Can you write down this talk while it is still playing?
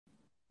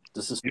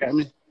This is You got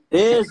me?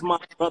 there's my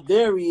bro.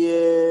 There he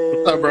is.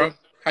 What's up, bro?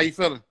 How you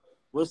feeling?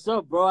 What's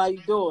up, bro? How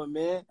you doing,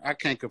 man? I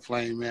can't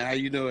complain, man. How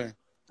you doing?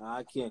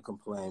 I can't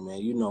complain, man.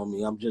 You know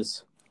me. I'm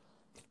just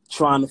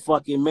trying to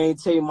fucking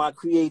maintain my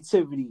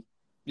creativity.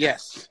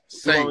 Yes.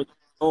 Same.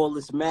 All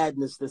this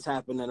madness that's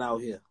happening out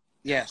here.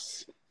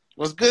 Yes.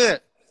 What's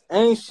good?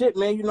 Ain't shit,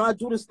 man. You know, I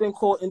do this thing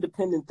called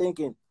independent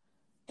thinking.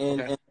 And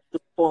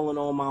just calling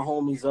on my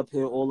homies up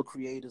here, all the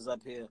creators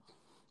up here.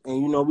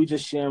 And, you know, we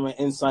just sharing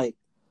insight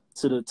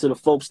to the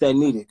folks that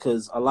need it.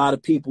 Because a lot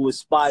of people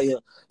aspire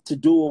to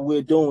do what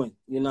we're doing,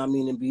 you know what I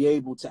mean, and be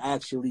able to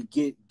actually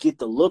get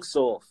the looks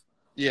off.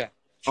 Yeah,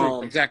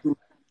 true, exactly.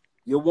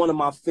 You're one of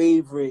my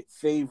favorite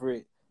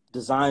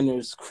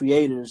designers,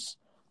 creators.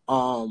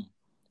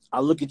 I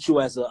look at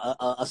you as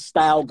a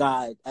style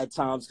guide at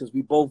times because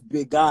we both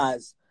big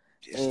guys.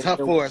 It's tough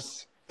for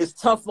us. It's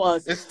tough for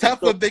us. It's tough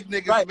for big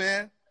niggas, right,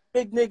 man.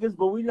 Big niggas,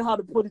 but we know how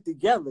to put it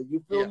together.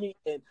 You feel me?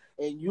 And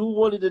you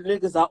one of the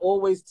niggas I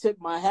always tip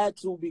my hat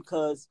to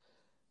because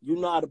you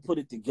know how to put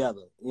it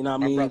together. You know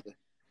what I mean? Brother.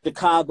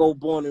 Chicago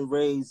born and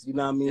raised, you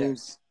know what I mean?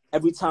 Yes.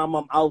 Every time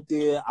I'm out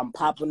there, I'm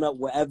popping up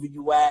wherever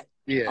you at.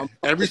 Yeah.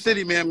 Every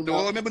city, man.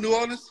 Remember New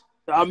Orleans?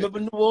 I remember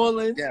New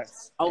Orleans.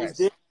 Yes. I was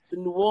there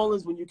in New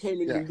Orleans when you came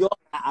to New York.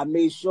 I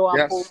made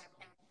sure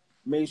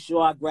made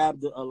sure I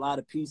grabbed a lot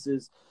of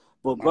pieces.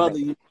 But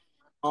brother,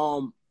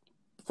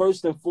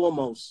 first and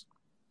foremost,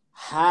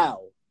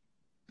 how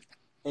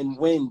and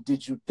when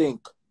did you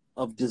think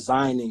of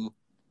designing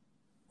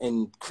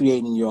and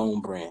creating your own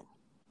brand?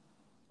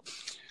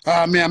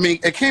 Man, I mean,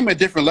 it came at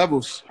different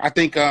levels. I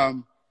think I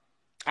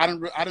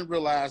didn't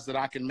realize that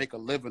I can make a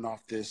living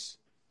off this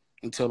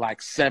until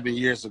like 7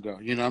 years ago.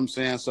 You know what I'm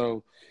saying?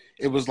 So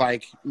it was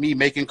like me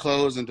making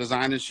clothes and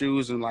designing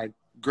shoes in like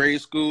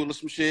grade school or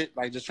some shit,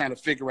 like just trying to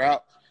figure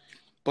out.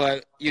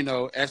 But you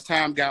know, as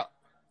I got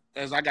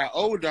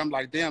older, I'm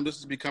like, damn, this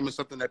is becoming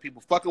something that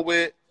people fucking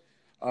with.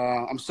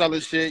 I'm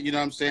selling shit, you know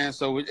what I'm saying?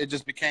 So it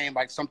just became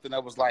like something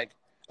that was like,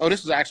 oh,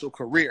 this is an actual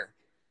career.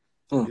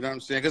 You know what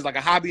I'm saying? Because like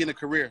a hobby and a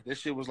career. This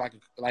shit was like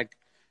it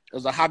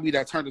was a hobby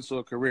that turned into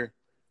a career.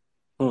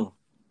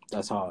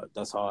 That's hard.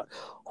 That's hard.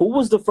 Who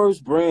was the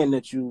first brand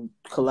that you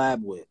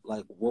collab with?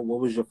 Like, what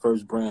was your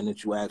first brand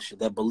that you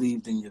that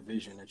believed in your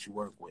vision that you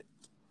worked with?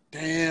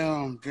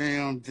 Damn.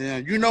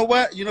 You know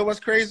what? You know what's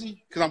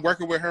crazy? Because I'm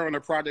working with her on a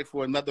project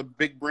for another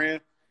big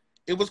brand.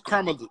 It was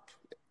Karmaloop.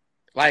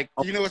 Like,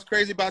 you know what's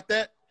crazy about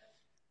that?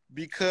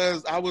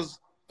 Because I was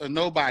a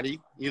nobody,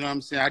 you know what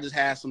I'm saying? I just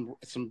had some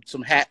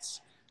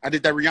hats. I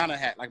did that Rihanna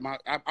hat. Like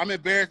I'm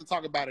embarrassed to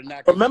talk about it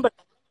now. I remember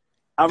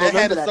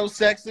that is so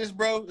sexist,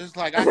 bro. It's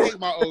like I hate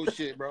my old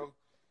shit, bro.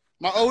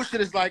 My old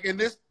shit is like in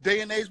this day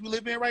and age we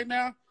live in right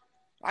now.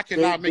 I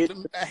cannot make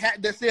a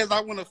hat that says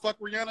I want to fuck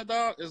Rihanna,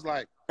 dog. It's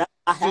like,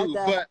 dude,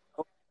 but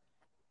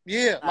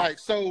yeah, like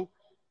so.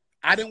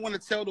 I didn't want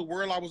to tell the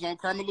world I was on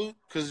Karmaloop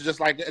because just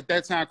like at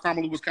that time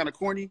Karmaloop was kind of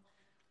corny,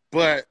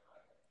 but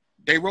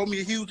they wrote me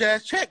a huge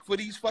ass check for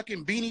these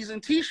fucking beanies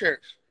and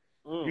T-shirts.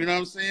 You know what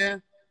I'm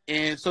saying?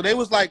 And so they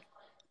was like,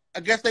 I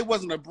guess they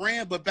wasn't a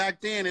brand, but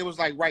back then it was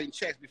like writing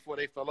checks before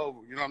they fell over.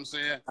 You know what I'm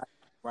saying?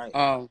 Right.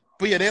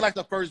 But yeah, they like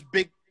the first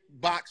big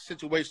box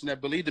situation that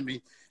believed in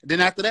me. And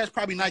then after that, it's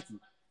probably Nike.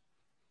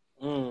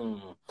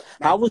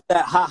 How was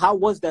that? How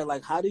was that?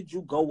 Like, how did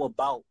you go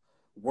about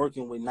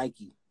working with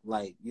Nike?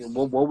 Like, you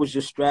know, what was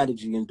your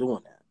strategy in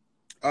doing that?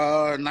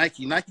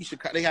 Nike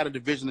Chicago. They had a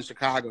division in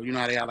Chicago. You know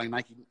how they had like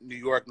Nike New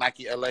York,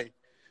 Nike LA.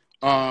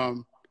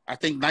 I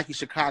think Nike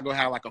Chicago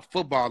had like a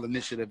football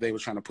initiative they were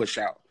trying to push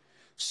out.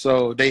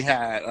 So they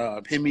had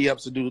hit me up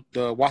to do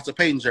the Walter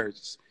Payton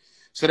jerseys.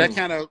 So that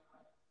kind of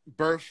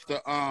birthed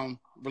the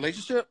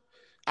relationship.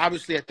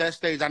 Obviously, at that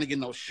stage, I didn't get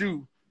no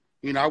shoe.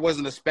 You know, I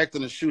wasn't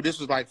expecting a shoe. This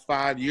was like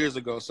 5 years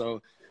ago.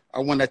 So I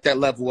wasn't at that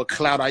level of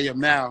clout I am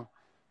now.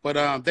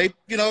 But they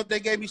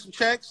gave me some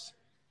checks.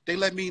 They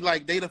let me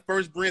they the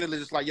first brand that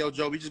just like, yo,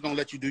 Joe, we just gonna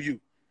let you do you.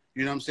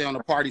 You know what I'm saying, on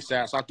the party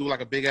side. So I threw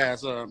like a big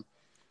ass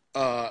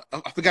I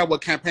forgot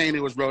what campaign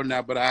it was rolling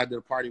out, but I did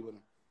a party with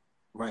them.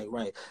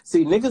 Right.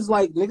 See, niggas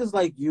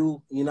like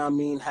you know what I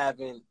mean,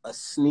 having a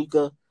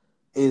sneaker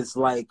is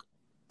like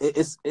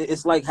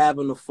it's like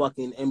having a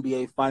fucking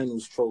NBA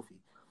Finals trophy.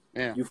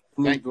 Yeah. You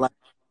feel me? Like,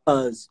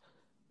 because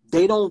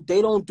they don't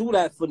do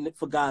that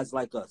for guys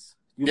like us.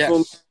 You feel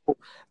me?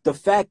 The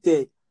fact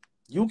that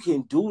you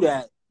can do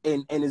that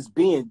and it's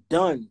being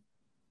done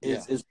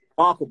is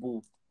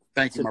remarkable.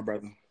 Thank you, my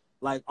brother.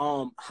 Like,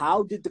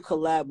 how did the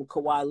collab with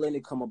Kawhi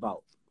Leonard come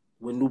about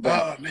with New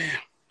Balance? Oh man,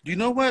 you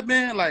know what,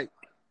 man? Like,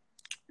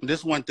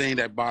 this one thing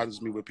that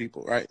bothers me with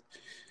people, right?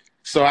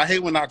 So I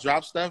hate when I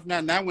drop stuff.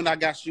 Now when I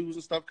got shoes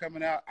and stuff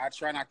coming out, I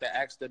try not to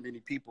ask that many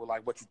people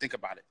like what you think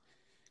about it,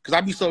 because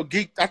I be so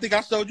geeked. I think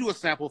I showed you a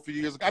sample for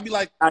years. I be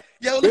like,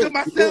 yo, look at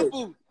my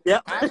sample. Yeah,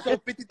 I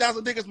showed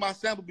 50,000 niggas my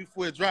sample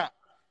before it dropped.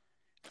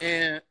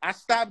 And I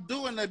stopped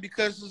doing that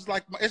because it's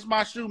like, it's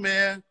my shoe,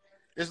 man.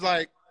 It's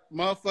like,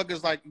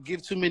 motherfuckers like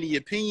give too many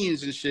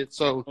opinions and shit.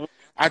 So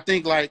I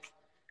think like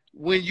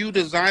when you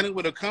design it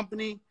with a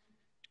company,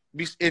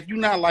 if you're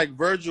not like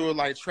Virgil or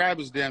like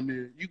Travis, damn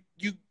near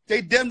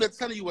they damn near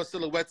telling you what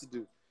silhouette to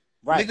do.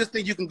 Right. Niggas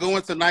think you can go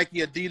into Nike,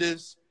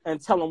 Adidas,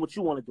 and tell them what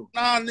you want to do.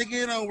 Nah,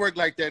 nigga, it don't work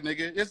like that,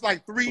 nigga. It's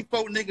like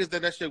 3-4 niggas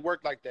that shit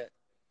work like that.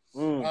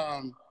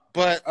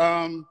 But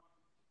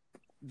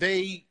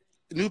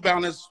New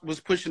Balance was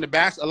pushing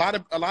the a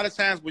lot of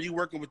times when you're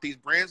working with these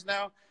brands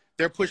now,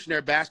 they're pushing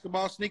their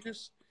basketball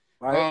sneakers.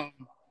 Right.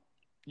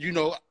 You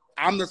know,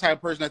 I'm the type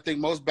of person that think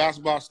most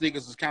basketball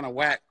sneakers is kind of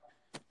whack.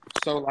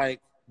 So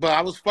like, but I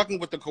was fucking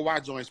with the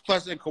Kawhi joints.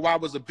 Plus, and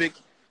Kawhi's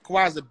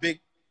a big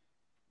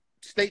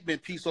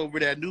statement piece over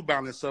there at New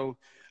Balance. So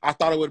I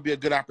thought it would be a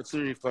good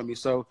opportunity for me.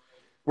 So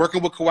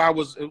working with Kawhi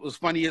was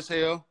funny as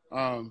hell.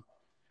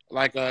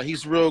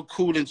 He's real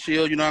cool and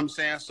chill. You know what I'm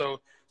saying?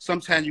 So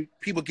sometimes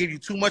people give you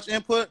too much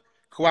input.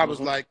 Kawhi was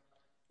like,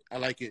 I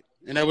like it.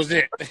 And that was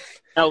it.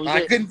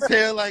 I couldn't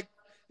tell, like,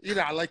 you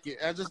know, I like it.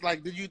 I was just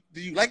like, do you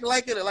like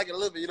it or like it a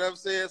little bit? You know what I'm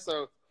saying?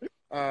 So,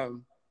 but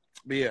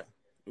yeah,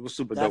 it was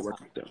super dope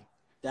working with them.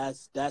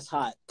 That's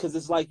hot. Because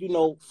it's like, you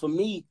know, for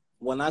me,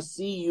 when I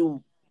see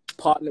you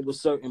partner with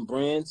certain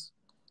brands,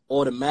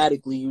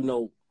 automatically, you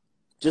know,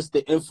 just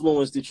the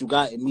influence that you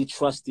got and me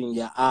trusting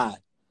your eye.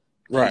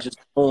 Right. And just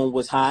knowing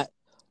what's hot,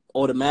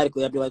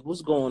 automatically I'd be like,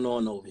 what's going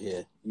on over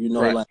here? You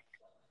know,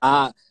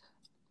 like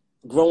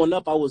growing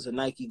up, I was a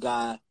Nike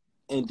guy.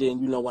 And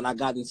then, you know, when I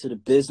got into the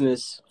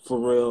business for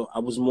real, I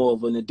was more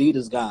of an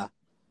Adidas guy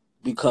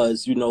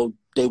because, you know,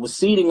 they were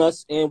seeding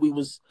us and we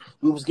was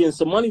getting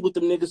some money with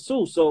them niggas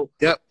too. So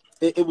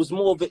it was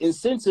more of an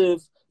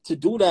incentive to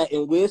do that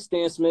and wear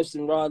Stan Smiths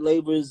and Rod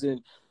Labors and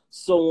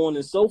so on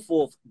and so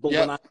forth. But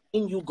when I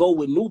seen you go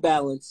with New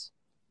Balance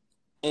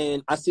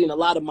and I seen a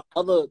lot of my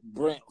other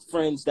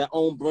friends that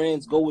own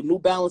brands go with New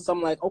Balance,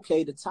 I'm like,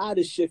 okay, the tide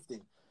is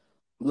shifting.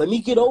 Let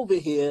me get over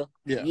here.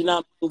 Yeah. You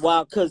know,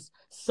 while because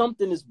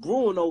something is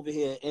brewing over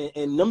here,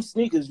 and them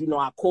sneakers, you know,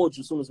 I called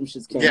you as soon as them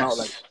shits came out.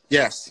 Like,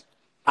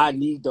 I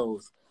need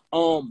those.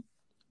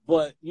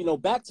 But you know,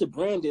 back to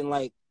Brandon.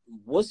 Like,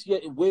 who's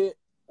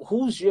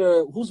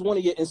one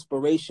of your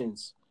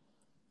inspirations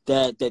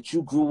that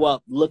you grew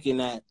up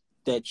looking at?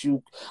 That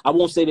you, I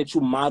won't say that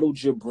you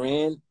modeled your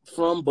brand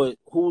from, but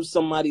who's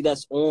somebody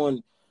that's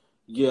on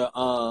your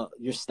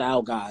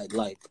style guide,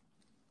 like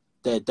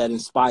that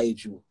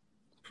inspired you?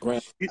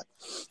 Brand.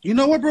 You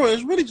know what, bro?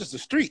 It's really just the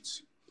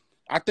streets.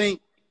 I think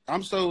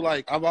I'm so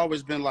like I've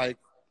always been I've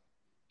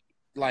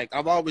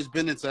always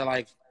been into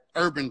like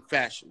urban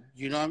fashion.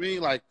 You know what I mean?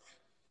 Like,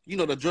 you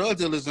know, the drug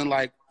dealers and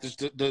like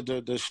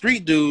the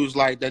street dudes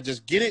like that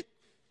just get it.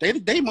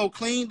 They more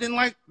clean than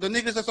like the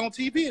niggas that's on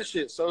TV and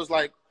shit. So it's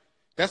like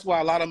that's why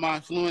a lot of my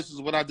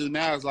influences, what I do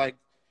now is like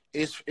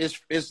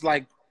it's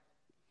like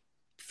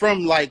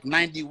from like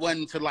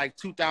 91 to like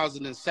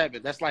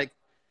 2007. That's like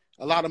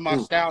a lot of my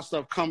style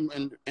stuff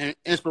and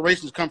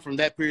inspirations come from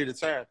that period of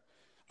time.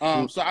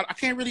 So I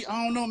can't really,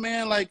 I don't know,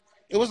 man. Like,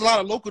 it was a lot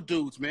of local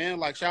dudes, man.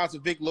 Like, shout out to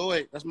Vic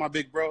Lloyd. That's my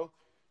big bro.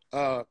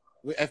 At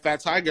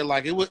Fat Tiger.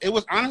 Like, it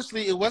was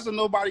honestly, it wasn't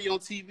nobody on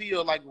TV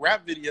or like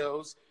rap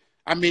videos.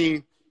 I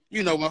mean,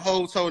 you know, when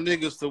Ho told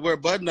niggas to wear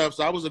button-ups,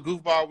 I was a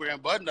goofball wearing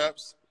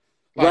button-ups.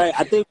 Like, right.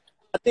 I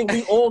think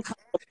we all kind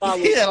of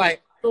follow. Yeah,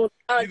 like, you know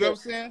what I'm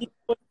saying?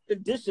 The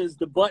dishes,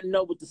 the button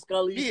up with the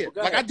Scully. Yeah,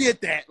 like I did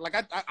that. Like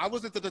I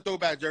was into the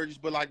throwback jerseys,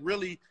 but like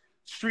really,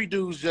 street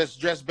dudes just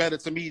dressed better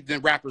to me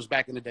than rappers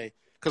back in the day.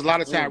 Because a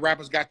lot of time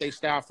rappers got their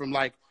style from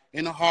like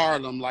in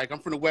Harlem. Like I'm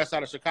from the west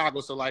side of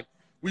Chicago, so like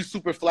we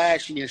super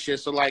flashy and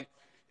shit. So like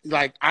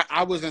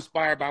I was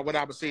inspired by what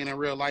I was seeing in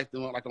real life,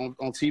 doing like on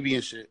TV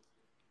and shit.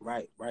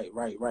 Right.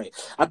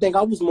 I think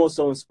I was more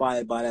so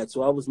inspired by that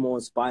too. I was more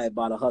inspired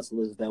by the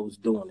hustlers that was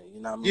doing it. You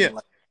know what I mean? Yeah.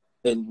 Like,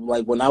 and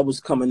like when I was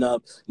coming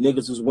up,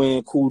 niggas was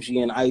wearing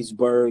Coogee and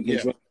Iceberg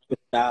and drinking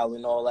style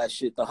and all that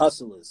shit. The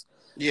hustlers.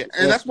 Yeah,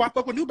 and that's why I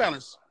fuck with New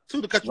Balance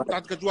too, because you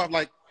have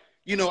like,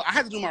 you know, I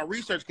had to do my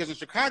research because in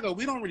Chicago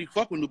we don't really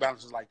fuck with New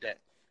Balances like that.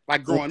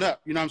 Like growing up,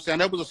 you know what I'm saying?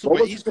 That was a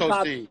super East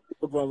Coast thing.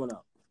 Growing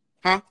up,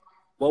 huh?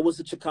 What was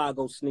the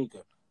Chicago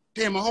sneaker?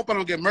 Damn, I hope I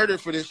don't get murdered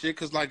for this shit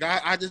because like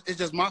it's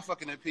just my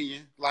fucking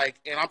opinion. Like,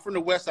 and I'm from the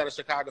west side of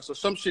Chicago, so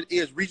some shit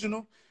is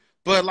regional.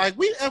 But, like,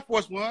 we Air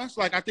Force Ones.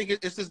 Like, I think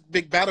it's this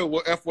big battle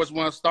where Air Force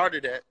One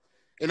started at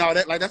and all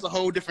that. Like, that's a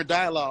whole different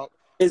dialogue.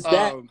 Is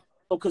that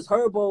 – because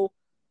Herbo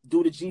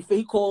do the G –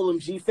 he call them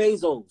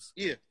G-Fazos.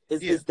 Yeah.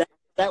 Is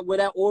that where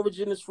that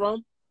origin is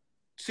from?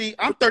 See,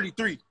 I'm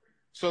 33.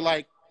 So,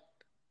 like,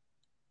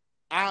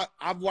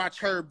 I've watched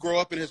Herb grow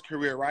up in his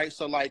career, right?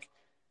 So, like,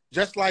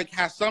 just like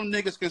how some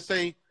niggas can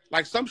say –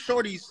 like, some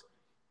shorties,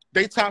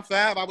 they top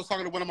 5. I was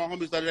talking to one of my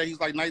homies the other day. He's,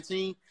 like,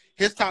 19.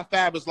 His top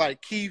 5 is,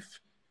 like, Keith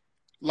 –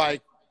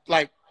 like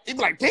he'd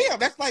be like, damn,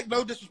 that's like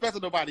no disrespect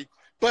to nobody,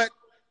 but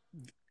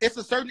it's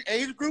a certain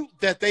age group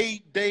that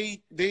they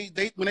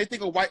when they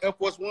think of white Air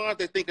Force Ones,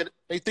 they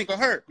think of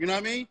her. You know what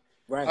I mean?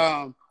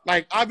 Right.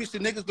 Like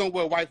obviously niggas don't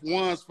wear white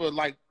ones for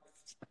like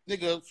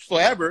nigga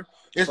forever.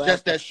 It's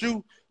just that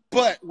shoe.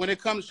 But when it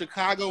comes to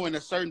Chicago and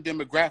a certain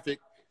demographic,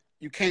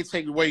 you can't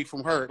take it away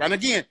from her. And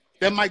again,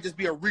 that might just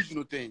be a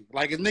regional thing.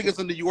 Like if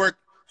niggas in New York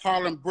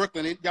Harlem,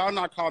 Brooklyn. Y'all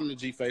not calling the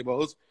G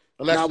Fabos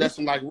unless that's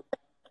some like,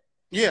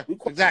 yeah,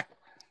 exactly.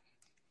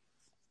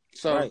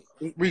 So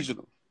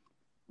regional.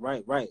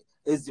 Right.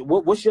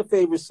 What's your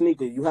favorite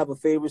sneaker? You have a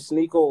favorite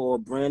sneaker or a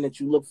brand that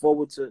you look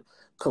forward to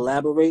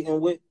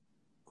collaborating with?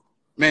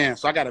 Man,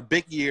 so I got a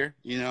big year.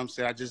 You know what I'm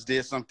saying? I just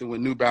did something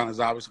with New Balance,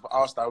 obviously, for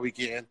All-Star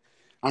Weekend.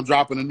 I'm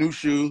dropping a new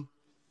shoe,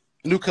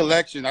 new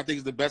collection. I think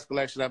it's the best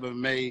collection I've ever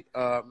made.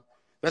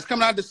 That's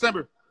coming out in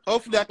December.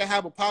 Hopefully I can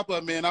have a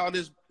pop-up, man. All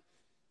this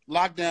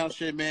lockdown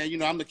shit, man. You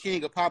know, I'm the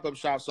king of pop-up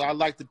shops, so I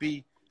like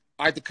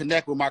to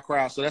connect with my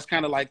crowd. So that's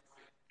kind of like,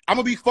 I'm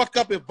going to be fucked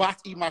up if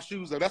bots eat my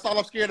shoes, though. That's all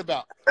I'm scared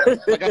about. Like,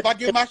 if I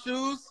get my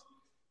shoes,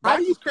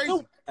 bots is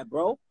crazy. That,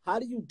 bro? How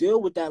do you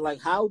deal with that? Like,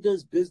 how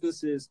does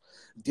businesses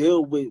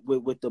deal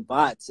with the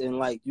bots and,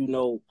 like, you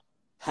know,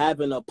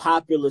 having a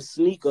popular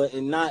sneaker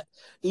and not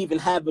even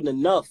having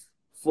enough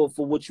for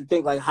what you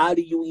think? Like, how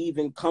do you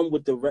even come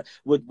with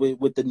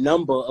the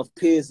number of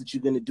pairs that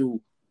you're going to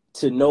do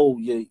to know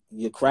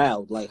your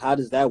crowd? Like, how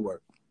does that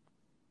work?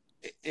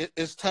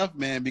 It's tough,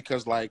 man,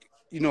 because, like,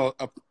 you know,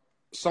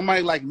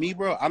 somebody like me,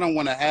 bro, I don't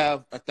want to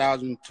have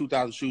 1,000,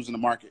 2,000 shoes in the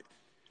market.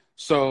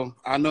 So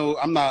I know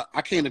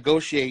I can't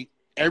negotiate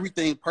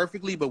everything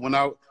perfectly, but when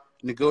I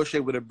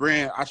negotiate with a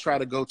brand, I try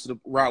to go to the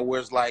route where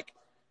it's like,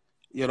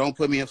 yo, don't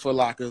put me in Foot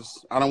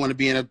Lockers. I don't want to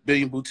be in a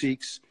billion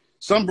boutiques.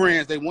 Some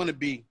brands, they want to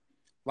be,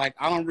 like,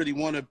 I don't really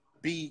want to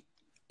be,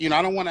 you know,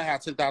 I don't want to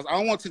have 10,000. I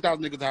don't want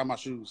 10,000 niggas to have my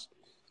shoes.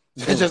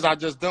 I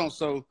just don't.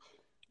 So,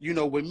 you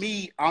know, with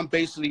me, I'm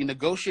basically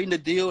negotiating the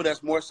deal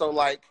that's more so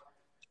like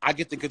I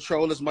get to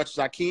control as much as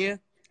I can.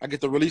 I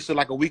get to release it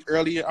like a week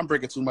earlier. I'm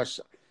breaking too much.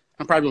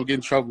 I'm probably going to get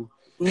in trouble.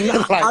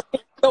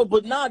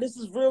 This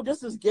is real.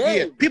 This is game.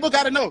 Yeah, people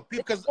got to know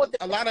because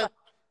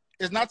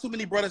there's not too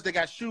many brothers that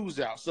got shoes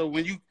out. So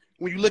when you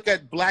look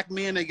at black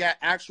men that got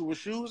actual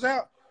shoes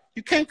out,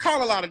 you can't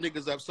call a lot of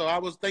niggas up. So I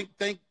was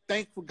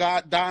thankful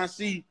God, Don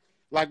C.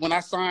 Like when I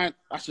signed,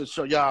 I should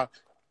show y'all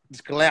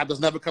this collab that's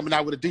never coming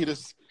out with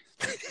Adidas.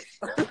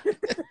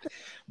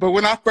 But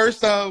when I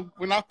first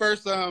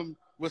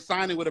was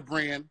signing with a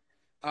brand,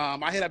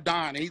 I hit up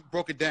Don and he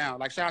broke it down.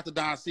 Like, shout out to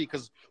Don C,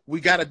 because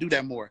we got to do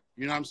that more.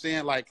 You know what I'm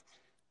saying? Like,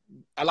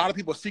 a lot of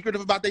people are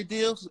secretive about their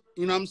deals.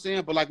 You know what I'm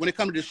saying? But like when it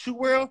comes to the shoe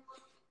world,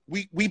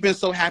 we've been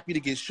so happy to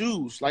get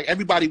shoes. Like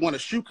everybody want a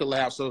shoe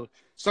collab. So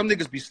some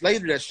niggas be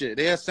slated that shit.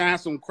 They'll sign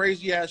some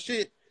crazy ass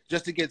shit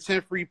just to get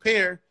 10 free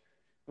pair,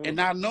 and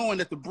not knowing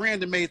that the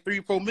brand that made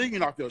 3-4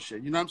 million off your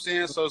shit. You know what I'm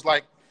saying? So it's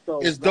like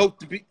it's dope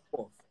to be.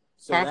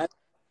 So that's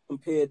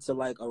compared to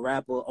like a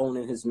rapper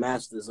owning his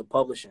masters of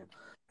publishing,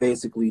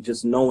 basically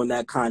just knowing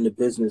that kind of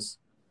business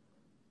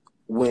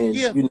when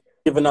you're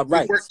giving up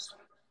rights.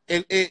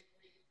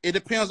 It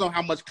depends on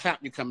how much clap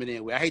you're coming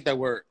in with. I hate that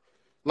word.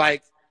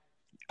 Like,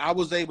 I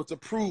was able to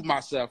prove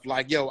myself.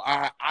 Like, yo,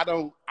 I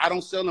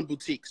don't sell in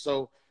boutiques,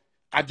 so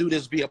I do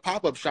this via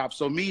pop-up shop.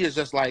 So me is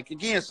just like,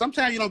 again,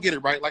 sometimes you don't get it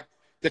right. Like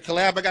the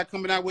collab I got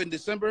coming out with in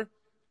December,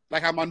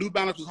 like how my New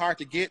Balance was hard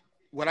to get.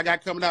 What I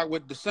got coming out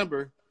with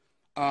December,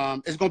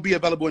 it's gonna be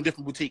available in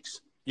different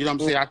boutiques. You know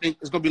what I'm saying? I think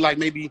it's gonna be like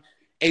maybe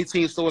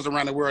 18 stores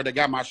around the world that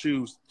got my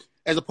shoes,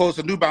 as opposed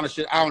to New Balance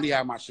shit. I only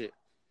have my shit.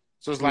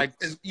 So it's like,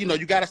 you know,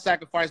 you got to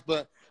sacrifice,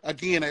 but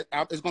again,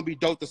 it's going to be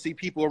dope to see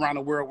people around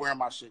the world wearing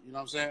my shit. You know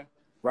what I'm saying?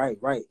 Right.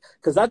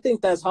 Because I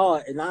think that's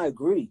hard, and I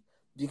agree,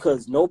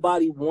 because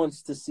nobody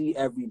wants to see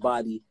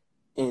everybody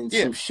in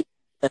some shit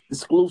that's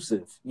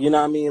exclusive. You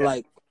know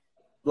what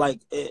I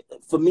mean?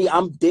 For me,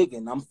 I'm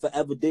digging. I'm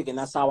forever digging.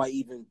 That's how I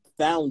even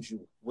found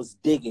you, was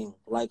digging.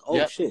 Like,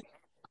 shit.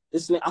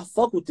 I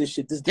fuck with this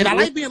shit. And I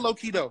like being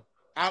low-key, though.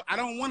 I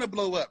don't want to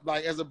blow up.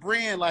 Like, as a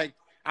brand, like,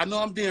 I know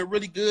I'm doing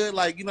really good.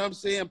 Like, you know what I'm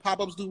saying?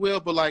 Pop-ups do well,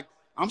 but, like,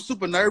 I'm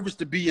super nervous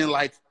to be in,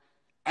 like,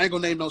 I ain't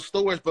gonna name no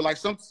stores, but, like,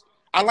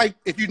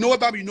 if you know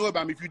about me, you know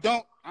about me. If you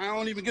don't, I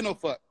don't even get no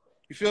fuck.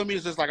 You feel me?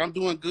 It's just like, I'm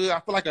doing good.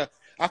 I feel like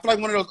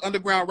one of those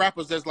underground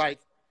rappers that's, like,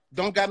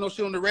 don't got no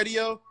shit on the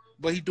radio,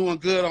 but he doing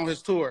good on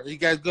his tour. He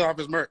got good off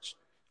his merch.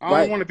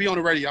 I don't want to be on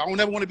the radio. I don't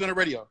ever want to be on the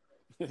radio.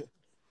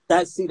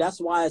 That's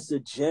why it's a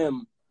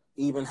gem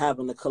even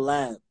having a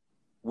collab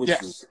with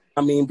you.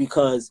 I mean,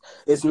 because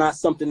it's not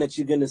something that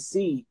you're gonna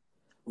see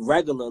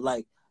regular.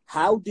 Like,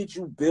 how did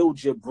you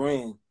build your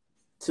brand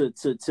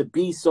to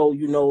be so,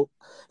 you know,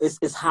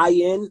 it's high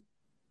end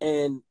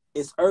and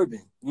it's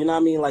urban? You know what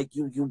I mean? Like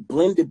you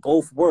blended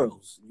both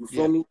worlds. You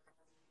feel me?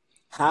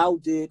 How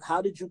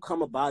did you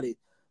come about it,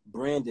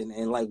 Brandon?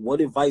 And like,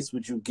 what advice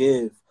would you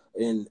give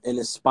an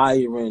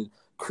aspiring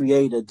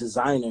creator,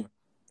 designer,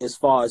 as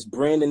far as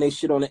branding they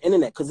shit on the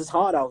internet? Because it's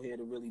hard out here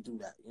to really do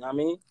that. You know what I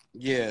mean?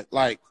 Yeah,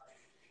 like,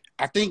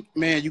 I think,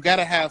 man, you got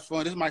to have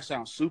fun. This might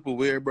sound super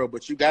weird, bro,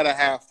 but you got to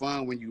have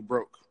fun when you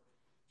broke.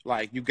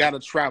 Like, you got to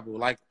travel.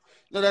 Like,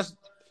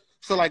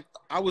 like,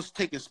 I was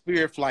taking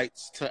Spirit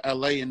flights to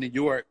L.A. and New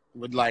York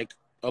with, like,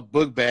 a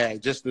book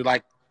bag just to,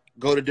 like,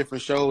 go to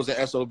different shows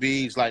at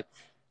SOBs. Like,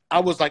 I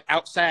was, like,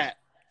 outside.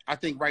 I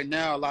think right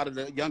now a lot of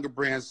the younger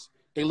brands,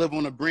 they live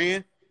on a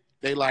brand.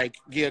 They, like,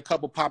 get a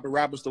couple poppin'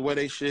 rappers to wear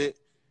they shit.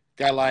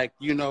 Got, like,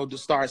 you know, to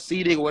start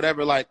seeding or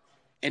whatever. Like,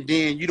 and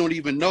then you don't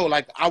even know.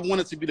 Like, I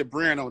wanted to be the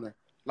brand owner.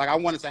 Like, I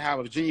wanted to have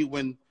a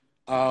genuine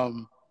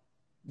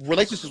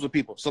relationships with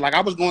people. So, like,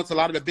 I was going to a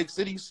lot of the big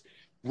cities,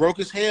 broke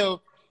as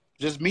hell,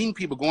 just meeting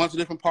people, going to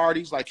different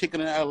parties, like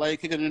kicking in LA,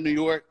 kicking in New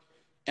York.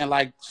 And,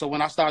 like, so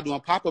when I started doing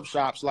pop-up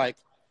shops, like,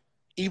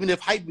 even if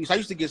Hypebeast, I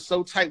used to get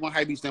so tight when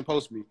Hypebeast didn't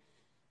post me.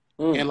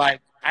 And, like,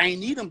 I ain't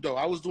need them, though.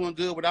 I was doing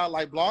good without,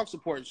 like, blog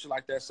support and shit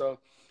like that. So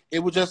it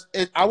would just,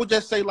 I would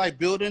just say, like,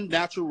 building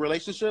natural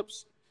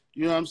relationships,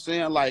 you know what I'm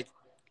saying? Like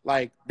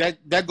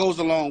that goes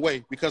a long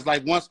way. Because,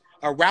 like, once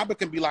a rapper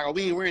can be like, oh,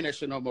 we ain't wearing that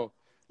shit no more.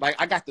 Like,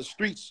 I got the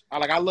streets.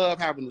 I love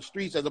having the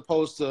streets as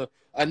opposed to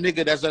a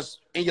nigga that's just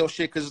in your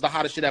shit because it's the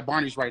hottest shit at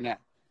Barney's right now.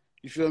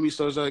 You feel me?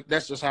 So it's like,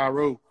 that's just how I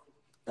roll.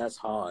 That's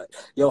hard.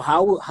 Yo,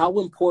 how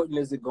important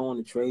is it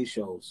going to trade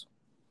shows?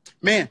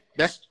 Man,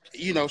 that's,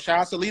 you know, shout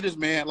out to leaders,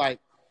 man. Like,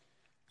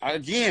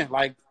 again,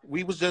 like,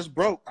 we was just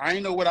broke. I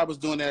didn't know what I was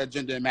doing at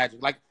Agenda and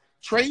Magic. Like,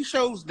 trade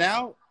shows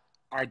now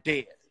are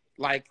dead.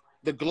 Like,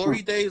 the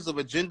glory days of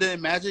Agenda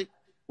and Magic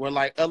where,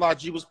 like,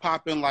 LRG was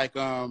popping, like,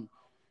 a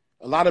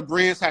lot of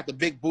brands had the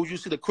big booth. You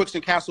see the Crooks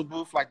and Castle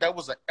booth. Like, that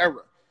was an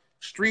era.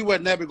 Street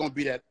was never going to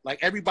be that. Like,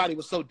 everybody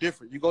was so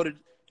different. You go to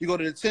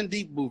the 10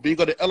 Deep booth, and you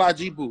go to the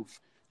LRG booth.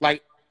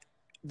 Like,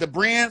 the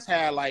brands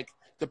had, like,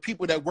 the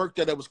people that worked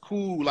there that was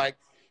cool. Like,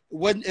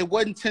 it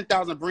wasn't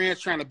 10,000 brands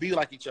trying to be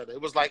like each other.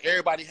 It was like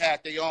everybody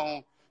had their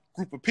own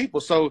group of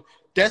people. So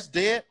that's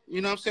dead.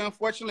 You know what I'm saying?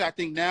 Unfortunately, I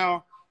think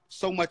now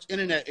so much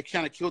internet, it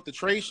kind of killed the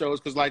trade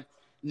shows. Because, like,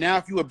 now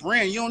if you a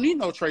brand, you don't need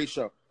no trade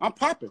show. I'm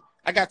popping.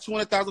 I got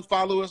 200,000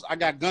 followers. I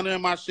got Gunner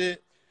in my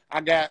shit.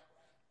 I got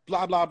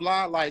blah, blah,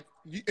 blah. Like,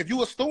 if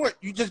you a store,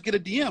 you just get a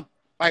DM.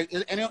 Like,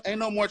 ain't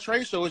no more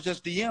trade show. It's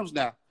just DMs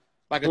now.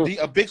 Like,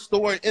 a big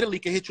store in Italy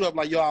can hit you up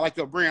like, yo, I like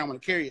your brand. I'm going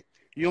to carry it.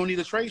 You don't need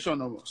a trade show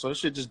no more. So this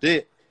shit just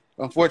dead,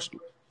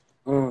 unfortunately.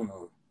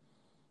 Do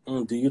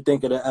you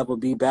think it'll ever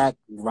be back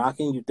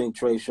rocking? You think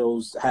trade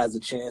shows has a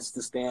chance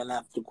to stand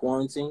after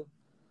quarantine?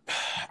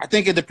 I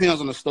think it depends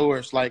on the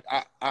stores. Like,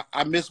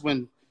 I miss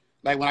when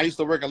I used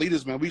to work at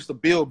Leaders, man, we used to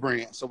build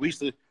brands. So we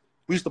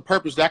used to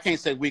purposely, I can't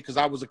say we because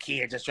I was a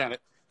kid just trying to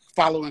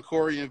follow in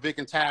Corey and Vic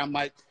and Ty and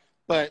Mike,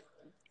 but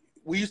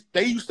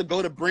they used to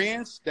go to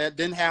brands that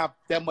didn't have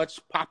that much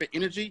popping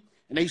energy,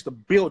 and they used to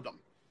build them.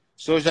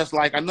 So it's just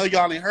like, I know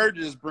y'all ain't heard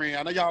of this brand.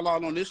 I know y'all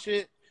all on this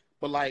shit,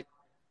 but, like,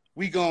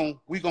 we gonna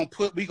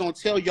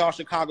tell y'all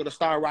Chicago to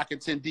start rocking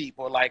 10 Deep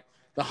or, like,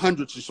 the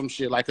Hundreds or some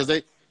shit. Like, because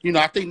they, you know,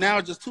 I think now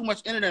it's just too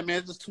much internet, man.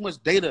 It's just too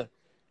much data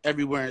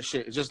everywhere and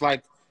shit. It's just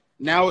like,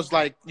 now it's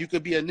like you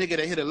could be a nigga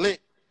that hit a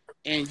lick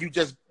and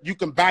you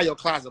can buy your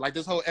closet. Like,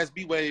 this whole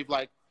SB wave,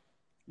 like,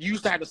 you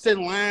used to have to sit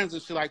in lines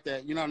and shit like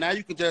that. You know, now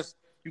you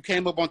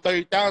came up on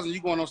 30,000,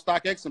 you going on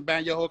StockX and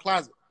buying your whole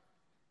closet.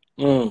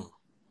 What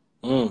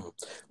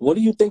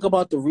do you think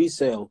about the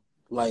resale?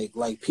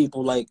 Like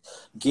people, like,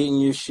 getting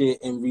your shit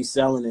and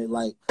reselling it.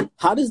 Like,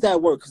 how does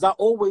that work? Because I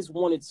always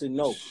wanted to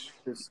know,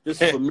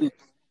 just for me,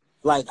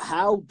 like,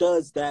 how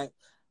does that,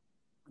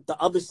 the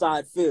other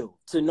side feel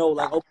to know,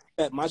 like,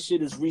 okay, my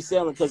shit is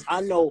reselling? Because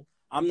I know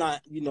I'm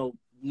not, you know,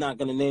 not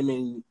going to name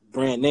any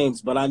brand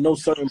names, but I know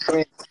certain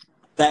brands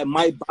that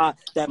might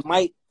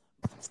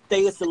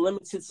stay as a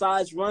limited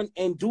size run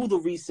and do the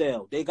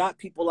resale. They got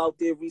people out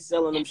there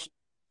reselling them,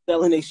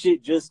 selling their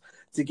shit just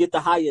to get the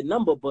higher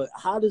number. But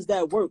how does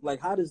that work?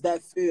 Like, how does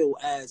that feel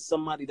as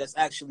somebody that's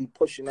actually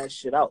pushing that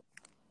shit out?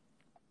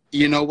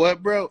 You know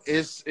what, bro?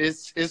 It's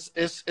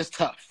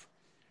tough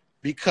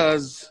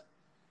because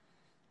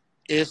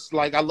it's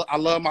like, I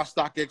love my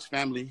StockX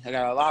family. I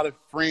got a lot of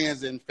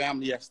friends and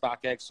family at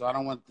StockX, so I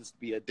don't want this to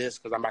be a diss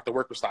because I'm about to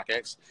work with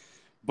StockX.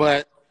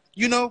 But,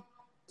 you know,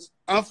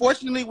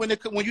 unfortunately, when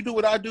you do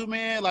what I do,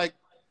 man, like,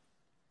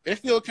 it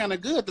feels kind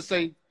of good to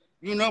say,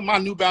 you know, my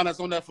New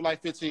Balance on there for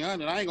like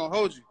 $1,500. I ain't gonna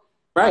hold you,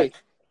 right?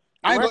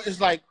 Like, it's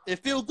like, it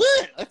feels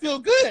good. It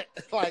feels good.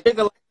 Like,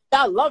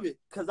 I love it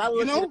because I,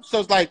 you know,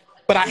 so it's like,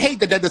 but I hate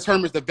that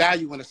determines the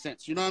value in a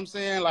sense. You know what I'm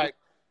saying? Like,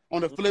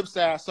 on the flip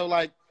side, so,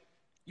 like,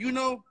 you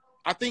know,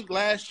 I think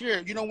last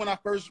year, you know, when I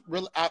first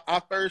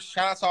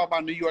shout out to all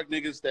my New York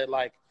niggas that,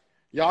 like,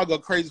 y'all go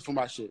crazy for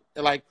my shit.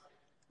 And, like,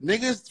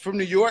 niggas from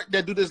New York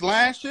that do this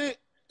line shit,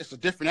 it's a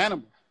different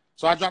animal.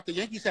 So I dropped the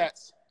Yankees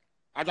hats.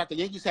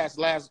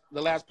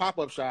 The last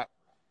pop-up shop,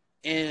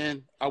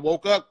 and I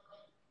woke up,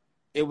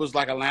 it was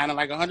like a line of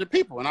like 100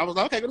 people, and I was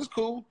like, okay, that's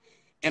cool.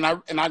 And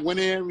I went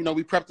in, you know,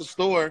 we prepped the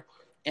store,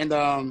 and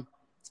a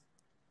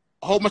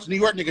whole bunch of New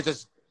York niggas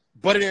just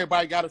butted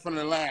everybody, got in front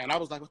of the line. I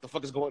was like, what the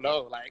fuck is going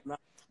on? Like,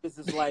 this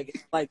is like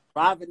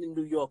driving in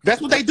New York. That's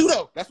what they do,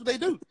 though. That's what they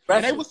do.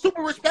 And they were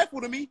super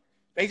respectful to me.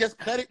 They just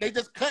cut it. They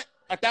just cut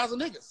 1,000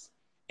 niggas,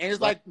 and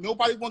it's like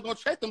nobody wasn't gonna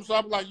check them. So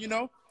I'm like, you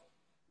know,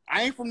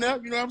 I ain't from there,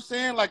 you know what I'm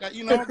saying? Like,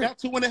 you know, got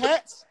 200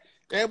 hats.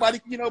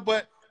 Everybody, you know,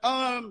 but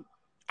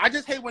I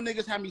just hate when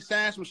niggas have me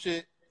sign some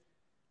shit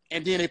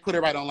and then they put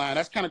it right online.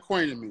 That's kind of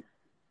corny to me.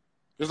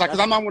 It's like,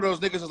 because I'm not one of those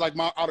niggas that's like,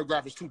 my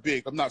autograph is too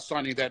big. I'm not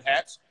signing that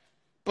hats.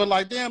 But,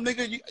 like, damn,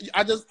 nigga,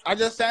 I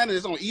just signed it.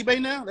 It's on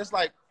eBay now? That's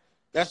like,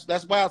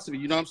 that's wild to me,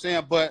 you know what I'm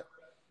saying? But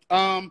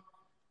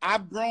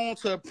I've grown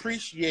to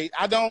appreciate.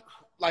 I don't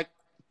like.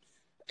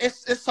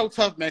 It's so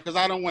tough, man, because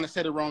I don't want to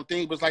say the wrong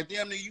thing. But it's like,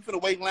 damn, nigga, you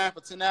finna wait in line for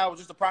 10 hours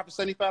just to profit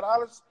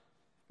 $75?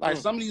 Like,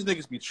 some of these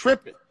niggas be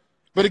tripping.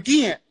 But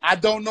again, I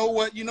don't know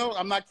what,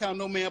 I'm not counting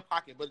no man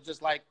pocket, but it's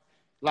just like,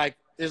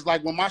 it's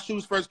like when my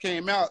shoes first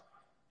came out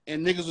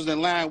and niggas was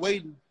in line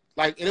waiting,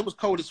 like, and it was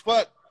cold as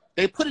fuck.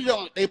 They put it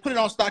on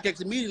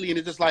StockX immediately, and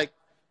it's just like,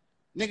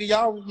 nigga,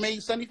 y'all made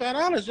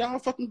 $75.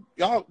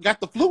 Y'all got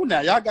the flu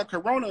now. Y'all got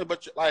corona,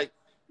 but like,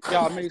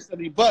 y'all made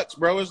 $70,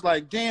 bro. It's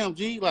like, damn,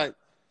 G, like,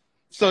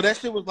 so that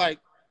shit was like,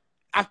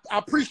 I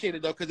appreciate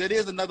it though, because it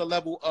is another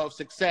level of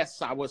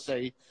success, I would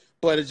say.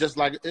 But it's just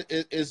like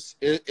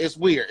it's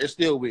weird. It's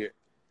still weird.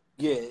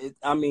 Yeah,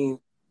 I mean,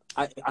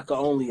 I can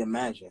only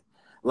imagine.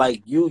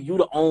 Like you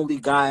the only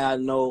guy I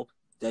know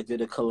that did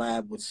a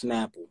collab with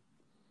Snapple.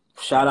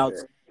 Shout out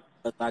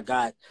to I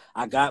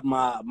got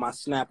my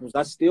Snapples.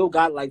 I still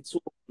got like 2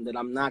 of them that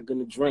I'm not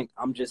gonna drink.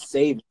 I'm just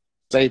saving.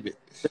 Save it.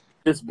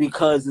 Just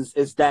because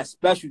it's that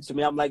special to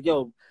me. I'm like,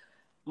 yo,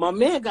 my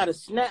man got a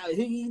snap.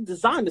 He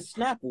designed a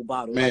Snapple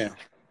bottle, man. Like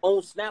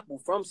own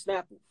Snapple from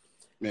Snapple.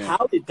 Man.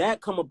 How did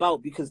that come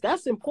about? Because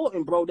that's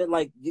important, bro. That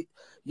like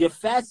your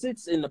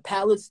facets and the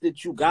palettes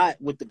that you got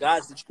with the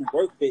guys that you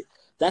work with,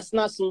 that's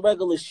not some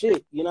regular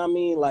shit. You know what I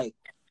mean? Like,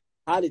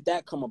 how did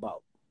that come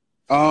about?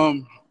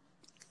 I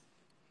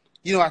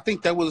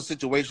think that was a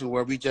situation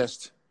where we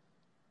just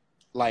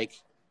like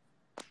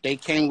they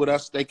came with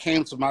us. They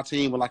came to my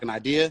team with like an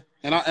idea,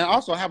 and I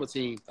also have a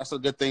team. That's a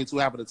good thing to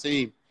have a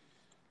team.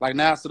 Like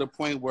now it's to the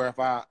point where if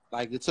I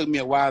like it took me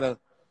a while to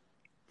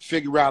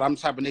figure out I'm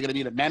the type of nigga that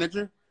need a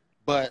manager,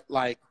 but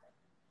like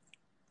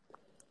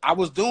I'm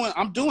doing,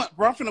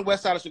 bro, I'm from the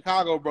west side of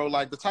Chicago, bro.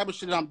 Like the type of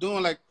shit that I'm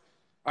doing, like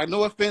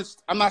no offense,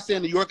 I'm not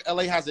saying New York,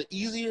 LA has it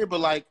easier, but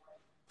like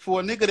for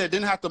a nigga that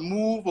didn't have to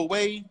move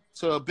away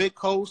to a big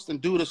coast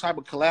and do the type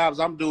of collabs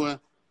I'm doing,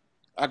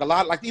 like a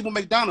lot, like even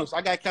McDonald's,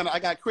 I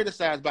got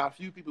criticized by a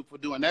few people for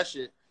doing that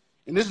shit.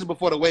 And this is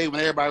before the wave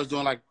when everybody was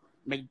doing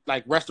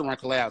like restaurant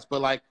collabs,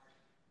 but like.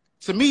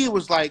 To me, it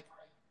was like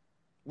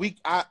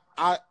I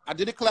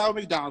did a collab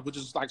with McDonald's, which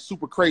is like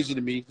super crazy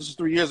to me. This is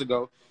 3 years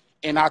ago,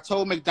 and I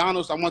told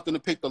McDonald's I want them to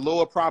pick the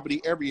lower property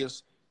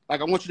areas.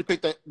 Like I want you to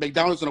pick the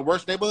McDonald's in the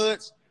worst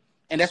neighborhoods,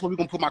 and that's where we're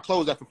gonna put my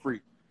clothes at for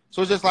free.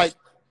 So it's just like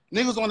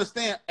niggas don't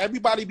understand.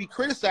 Everybody be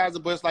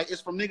criticizing, but it's like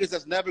it's from niggas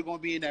that's never gonna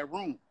be in that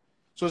room.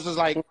 So it's just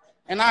like,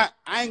 and I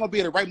ain't gonna be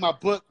able to write my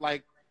book.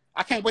 Like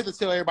I can't wait to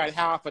tell everybody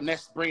how I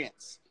finesse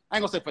brands. I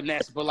ain't gonna say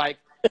finesse, but like.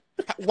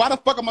 Why the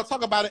fuck am I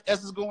talking about it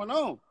as it's going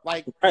on?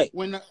 Like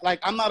when like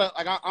I'm not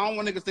I don't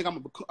want niggas to think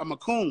I'm a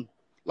coon.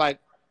 Like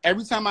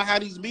every time I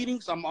have these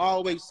meetings, I'm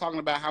always talking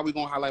about how we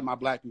gonna highlight my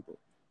black people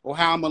or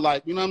how I'm gonna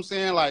like, you know what I'm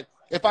saying? Like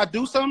if I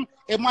do something,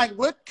 it might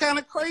look kind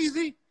of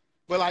crazy,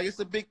 but like it's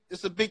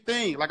a big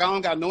thing. Like I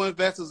don't got no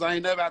investors. I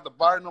ain't never had to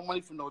borrow no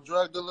money from no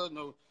drug dealer,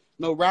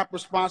 no rapper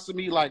sponsor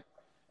me. Like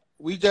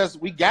we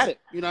got it.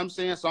 You know what I'm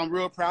saying? So I'm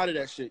real proud of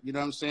that shit. You know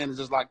what I'm saying? It's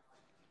just like.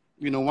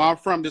 Where I'm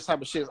from, this type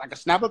of shit, like a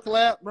Snapper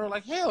collab, bro.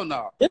 Like hell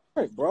no,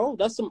 different, bro.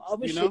 That's some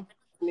other shit. I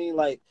mean,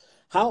 like,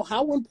 how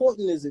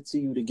important is it to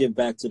you to give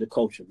back to the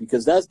culture?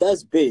 Because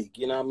that's big.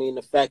 You know what I mean?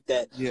 The fact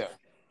that to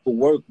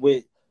work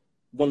with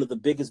one of the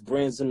biggest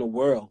brands in the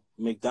world,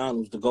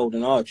 McDonald's, the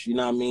Golden Arch. You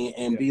know what I mean?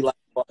 And be like,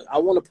 I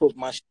want to put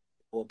my shit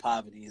where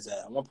poverty is at.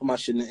 I want to put my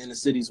shit in the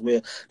cities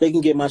where they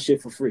can get my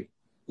shit for free.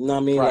 You know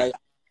what I mean? Right. Like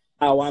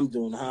how I'm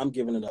doing, how I'm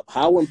giving it up.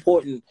 How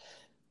important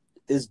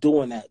is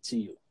doing that to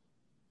you?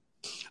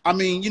 I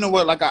mean, you know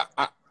what? Like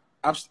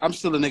I'm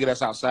still a nigga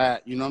that's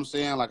outside. You know what I'm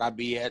saying? Like I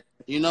be at,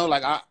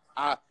 like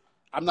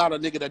I'm not a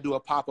nigga that do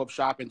a pop-up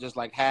shop and just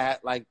like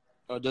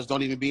or just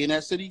don't even be in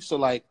that city. So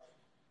like,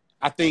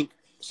 I think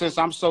since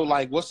I'm so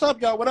like, what's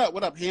up, y'all? What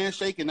up?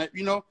 Handshake and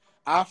that,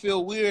 I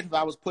feel weird if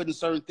I was putting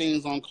certain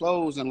things on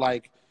clothes and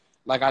like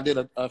I did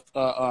a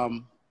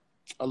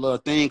little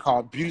thing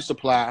called Beauty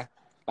Supply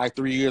like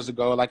 3 years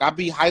ago. Like I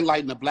be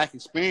highlighting the black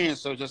experience.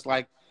 So just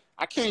like.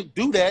 I can't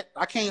do that.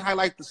 I can't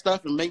highlight the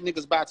stuff and make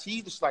niggas buy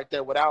tees just like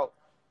that without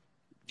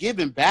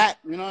giving back.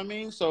 You know what I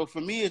mean? So for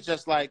me, it's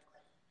just like,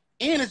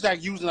 and it's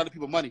like using other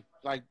people's money.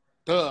 Like,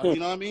 duh. You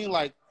know what I mean?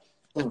 Like,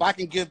 if I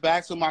can give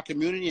back to my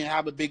community and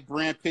have a big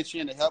brand pitch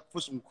in to help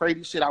for some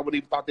crazy shit I wouldn't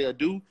even thought they'd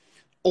do,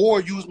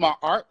 or use my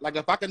art. Like,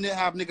 if I can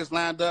have niggas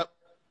lined up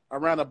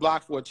around the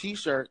block for a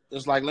T-shirt,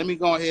 it's like, let me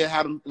go ahead and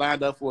have them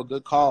lined up for a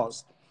good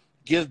cause.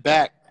 Give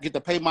back. Get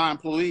to pay my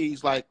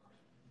employees. Like,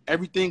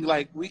 everything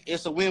like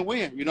it's a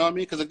win-win, you know what I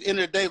mean? Because at the end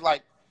of the day,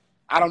 like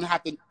I don't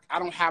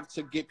have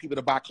to get people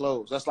to buy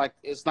clothes. That's like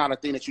it's not a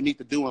thing that you need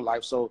to do in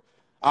life. So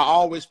I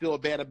always feel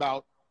bad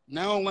about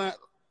now online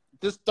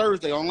this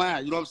Thursday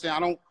online. You know what I'm saying? I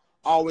don't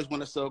always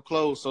want to sell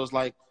clothes, so it's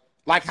like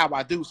how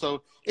I do.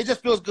 So it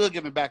just feels good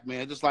giving back,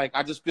 man. Just like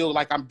I just feel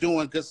like I'm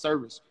doing good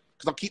service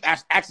because I keep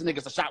asking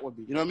niggas to shop with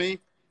me. You know what I mean?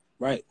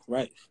 Right.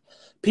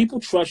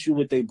 People trust you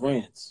with their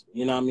brands.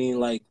 You know what I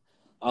mean? Like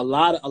a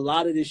lot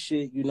of this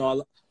shit.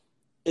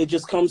 It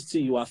just comes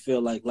to you, I feel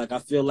like. Like, I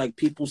feel like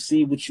people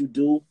see what you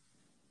do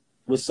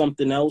with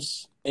something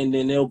else, and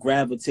then they'll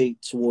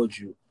gravitate towards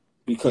you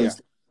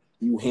because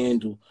you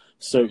handle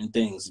certain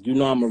things. You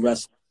know I'm a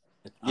wrestler.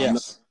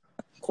 Yes.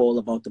 I'm call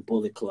about the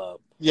Bullet Club.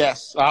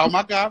 Yes. Oh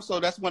my God. So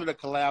that's one of the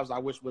collabs I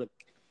wish would have.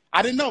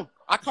 I didn't know.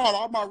 I called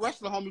all my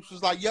wrestling homies.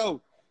 Was like,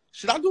 yo,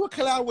 should I do a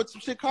collab with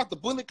some shit called the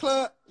Bullet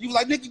Club? You was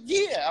like, nigga,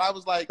 yeah. And I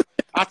was like,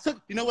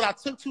 you know what? I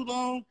took too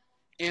long,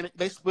 and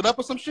they split up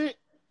or some shit.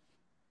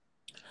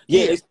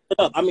 Yeah, they split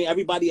up. I mean,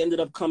 everybody ended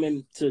up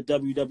coming to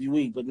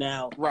WWE, but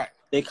now right,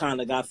 they kind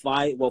of got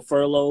fired,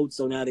 furloughed.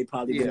 So now they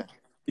probably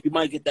you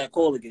might get that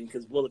call again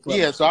because Bullet Club.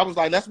 Yeah, so I was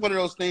like, that's one of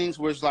those things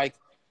where it's like,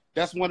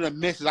 that's one of the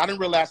misses. I didn't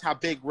realize how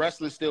big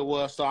wrestling still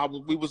was.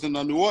 So we was in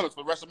New Orleans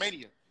for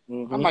WrestleMania.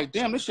 Mm-hmm. I'm like,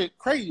 damn, this shit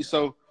crazy.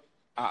 So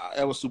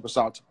it was super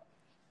salty.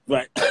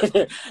 Right.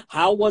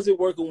 How was it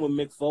working with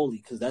Mick Foley?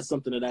 Because that's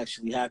something that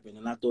actually happened,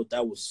 and I thought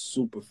that was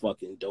super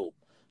fucking dope.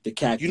 The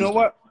Cactus. You know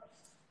what?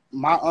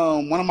 My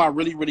one of my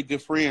really, really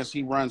good friends,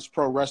 he runs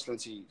pro wrestling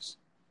tees.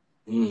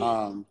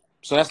 So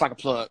that's like a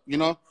plug, you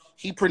know?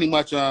 He pretty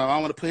much I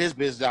don't want to put his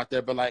business out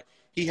there, but like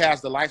he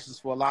has the license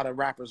for a lot of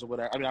rappers or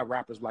whatever. I mean, not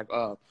rappers, like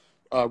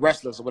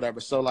wrestlers or whatever.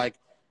 So like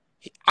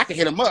I can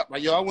hit him up.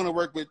 Like, yo, I want to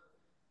work with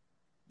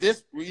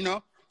this, you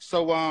know?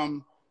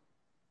 So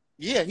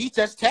yeah, he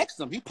just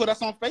texted him. He put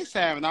us on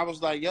FaceTime, and I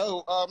was like,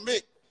 yo,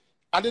 Mick,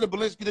 I did a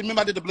Balenciaga.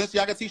 Remember I did the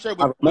Balenciaga t-shirt?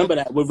 I remember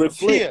that with Rick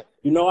Flair. Yeah.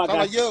 You know, I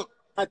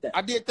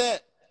did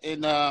that.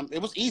 And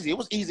it was easy. It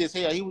was easy as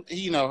hell. He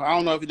you know, I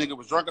don't know if the nigga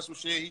was drunk or some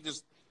shit.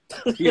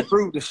 He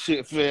approved the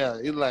shit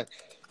fair. He like,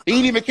 he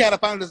didn't even care to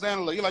find his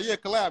analyst. He like, yeah,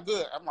 collab,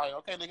 good. I'm like,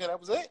 okay, nigga, that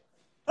was it.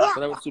 So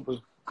that was super,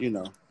 you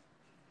know,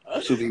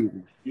 super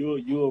easy.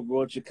 You a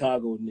raw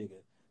Chicago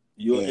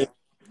nigga.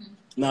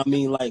 Now I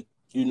mean, like,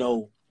 you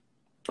know,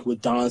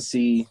 with Don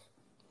C,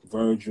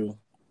 Virgil,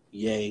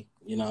 Ye,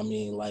 you know what I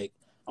mean? Like,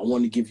 I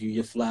want to give you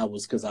your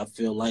flowers because I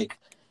feel like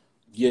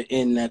you're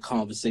in that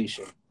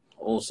conversation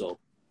also.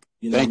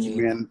 You know Thank what I mean?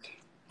 You, man.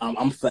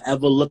 I'm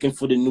forever looking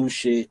for the new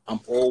shit.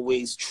 I'm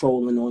always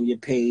trolling on your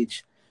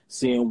page,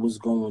 seeing what's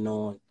going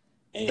on.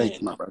 And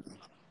thank you, my brother.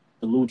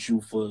 Salute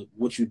you for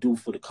what you do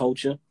for the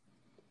culture.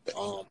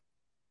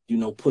 You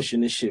know,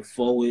 pushing this shit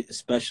forward,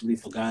 especially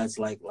for guys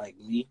like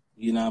me.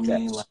 You know what I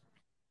mean? Like,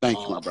 thank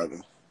you, my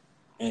brother.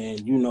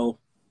 And you know,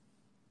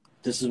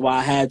 this is why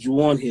I had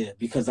you on here,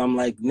 because I'm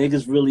like,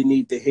 niggas really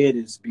need to hear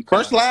this.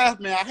 Because first live,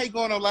 man. I hate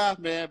going on live,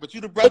 man, but you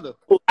the brother.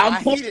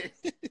 I'm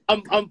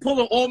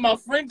pulling all my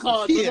friend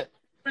cards. Yeah.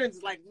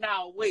 Friends like,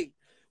 nah, wait.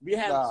 We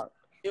have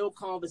ill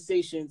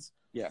conversations.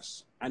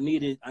 Yes. I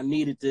needed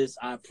this.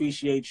 I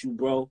appreciate you,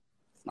 bro.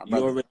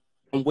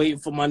 I'm waiting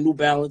for my New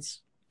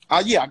Balance.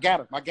 Yeah, I got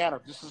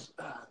it. This is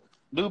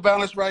New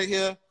Balance right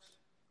here.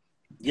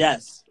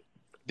 Yes.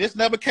 This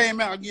never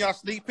came out. I'll give y'all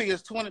sneak peek.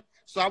 It's 20.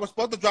 So I was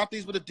supposed to drop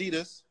these with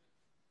Adidas.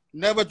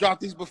 Never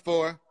dropped these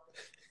before.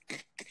 It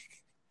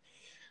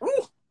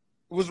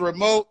was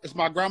remote. It's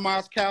my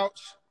grandma's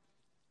couch.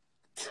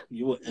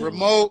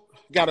 Remote.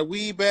 Got a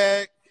weed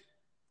bag.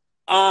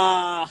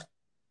 Hold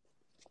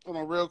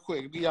on real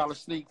quick. Give y'all a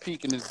sneak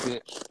peek in this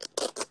bitch.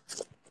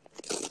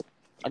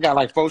 I got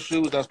like 4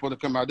 shoes that's supposed to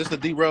come out. This is the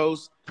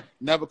D-Rose.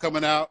 Never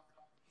coming out.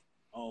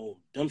 Oh,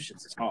 them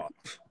shits is hard.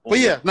 But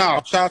yeah,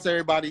 no, shout out to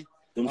everybody.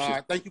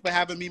 Thank you for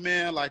having me,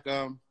 man. Like,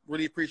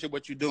 really appreciate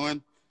what you're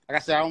doing. Like I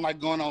said, I don't like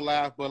going on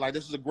live, but like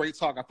this is a great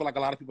talk. I feel like a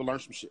lot of people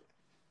learned some shit.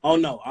 Oh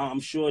no, I'm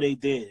sure they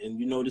did, and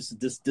you know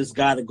this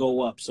got to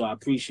go up. So I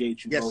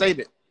appreciate you. Yeah, bro. Save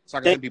it so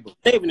I can help people.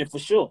 Saving it for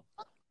sure.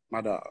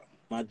 My dog.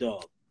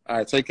 All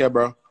right, take care,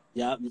 bro.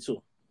 Yeah, me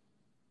too.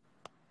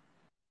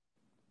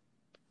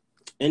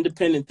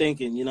 Independent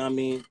thinking, you know what I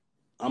mean?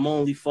 I'm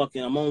only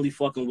fucking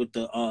with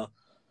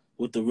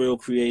the real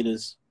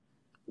creators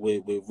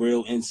with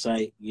real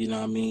insight, you know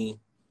what I mean?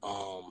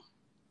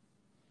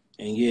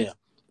 And yeah,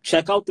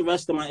 check out the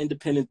rest of my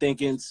independent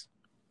thinkings.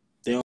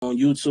 They're on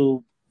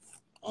YouTube.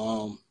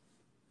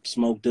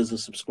 Smoke DZA,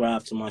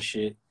 subscribe to my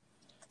shit.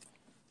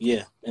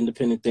 Yeah,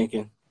 independent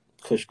thinking.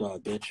 Kush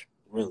God, bitch.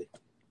 Really.